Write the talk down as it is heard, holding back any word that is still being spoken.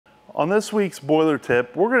On this week's boiler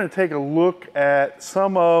tip, we're going to take a look at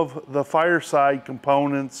some of the fireside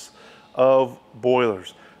components of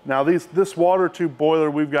boilers. Now this water tube boiler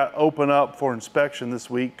we've got open up for inspection this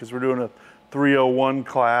week because we're doing a 301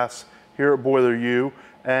 class here at BoilerU.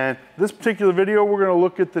 And this particular video, we're going to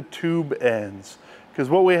look at the tube ends because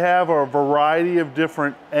what we have are a variety of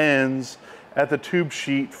different ends at the tube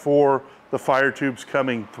sheet for the fire tubes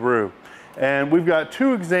coming through. And we've got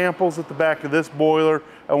two examples at the back of this boiler,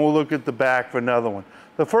 and we'll look at the back of another one.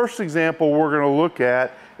 The first example we're going to look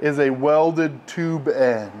at is a welded tube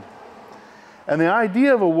end. And the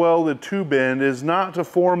idea of a welded tube end is not to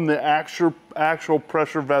form the actual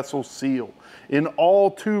pressure vessel seal. In all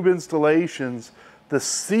tube installations, the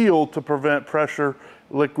seal to prevent pressure,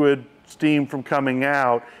 liquid, steam from coming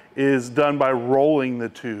out is done by rolling the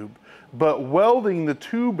tube. But welding the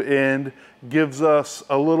tube end gives us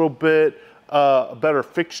a little bit better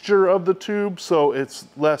fixture of the tube, so it's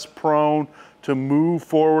less prone to move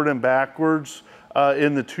forward and backwards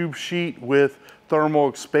in the tube sheet with thermal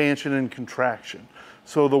expansion and contraction.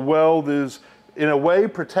 So the weld is in a way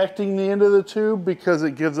protecting the end of the tube because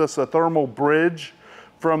it gives us a thermal bridge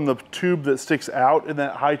from the tube that sticks out in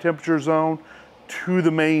that high temperature zone to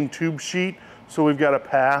the main tube sheet. So we've got a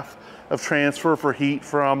path of transfer for heat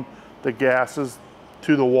from the gases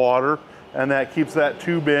to the water, and that keeps that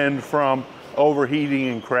tube end from overheating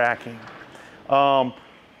and cracking. And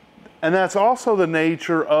that's also the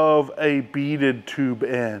nature of a beaded tube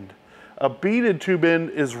end. A beaded tube end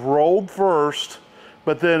is rolled first,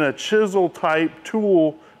 but then a chisel type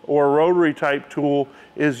tool or a rotary type tool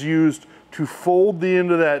is used to fold the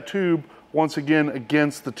end of that tube once again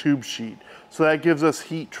against the tube sheet. So that gives us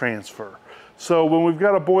heat transfer. So when we've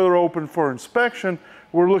got a boiler open for inspection,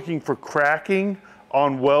 we're looking for cracking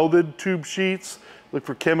on welded tube sheets, look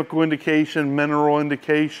for chemical indication, mineral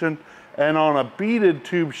indication, and on a beaded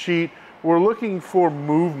tube sheet, we're looking for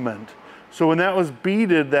movement. So when that was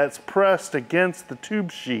beaded, that's pressed against the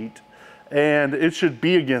tube sheet, and it should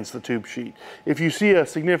be against the tube sheet. If you see a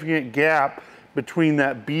significant gap between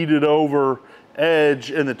that beaded over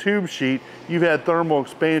edge and the tube sheet, you've had thermal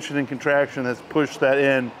expansion and contraction that's pushed that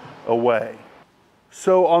end away.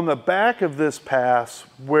 So on the back of this pass,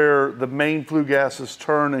 where the main flue gases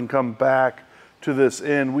turn and come back to this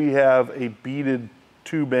end, we have a beaded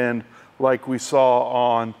tube end like we saw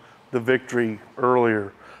on the Victory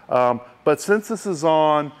earlier. But since this is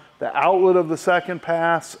on the outlet of the second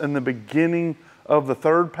pass and the beginning of the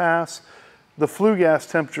third pass, the flue gas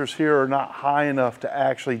temperatures here are not high enough to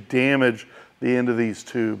actually damage the end of these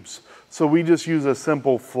tubes. So we just use a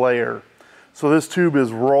simple flare. So this tube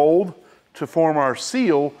is rolled to form our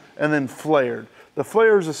seal and then flared. The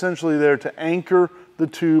flare is essentially there to anchor the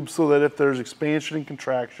tube so that if there's expansion and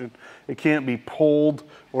contraction, it can't be pulled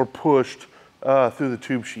or pushed through the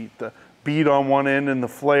tube sheet. The bead on one end and the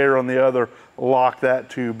flare on the other lock that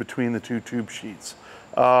tube between the two tube sheets.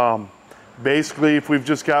 Basically, if we've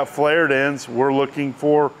just got flared ends, we're looking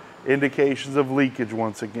for indications of leakage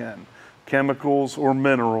once again. Chemicals or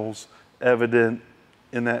minerals evident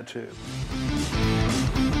in that tube.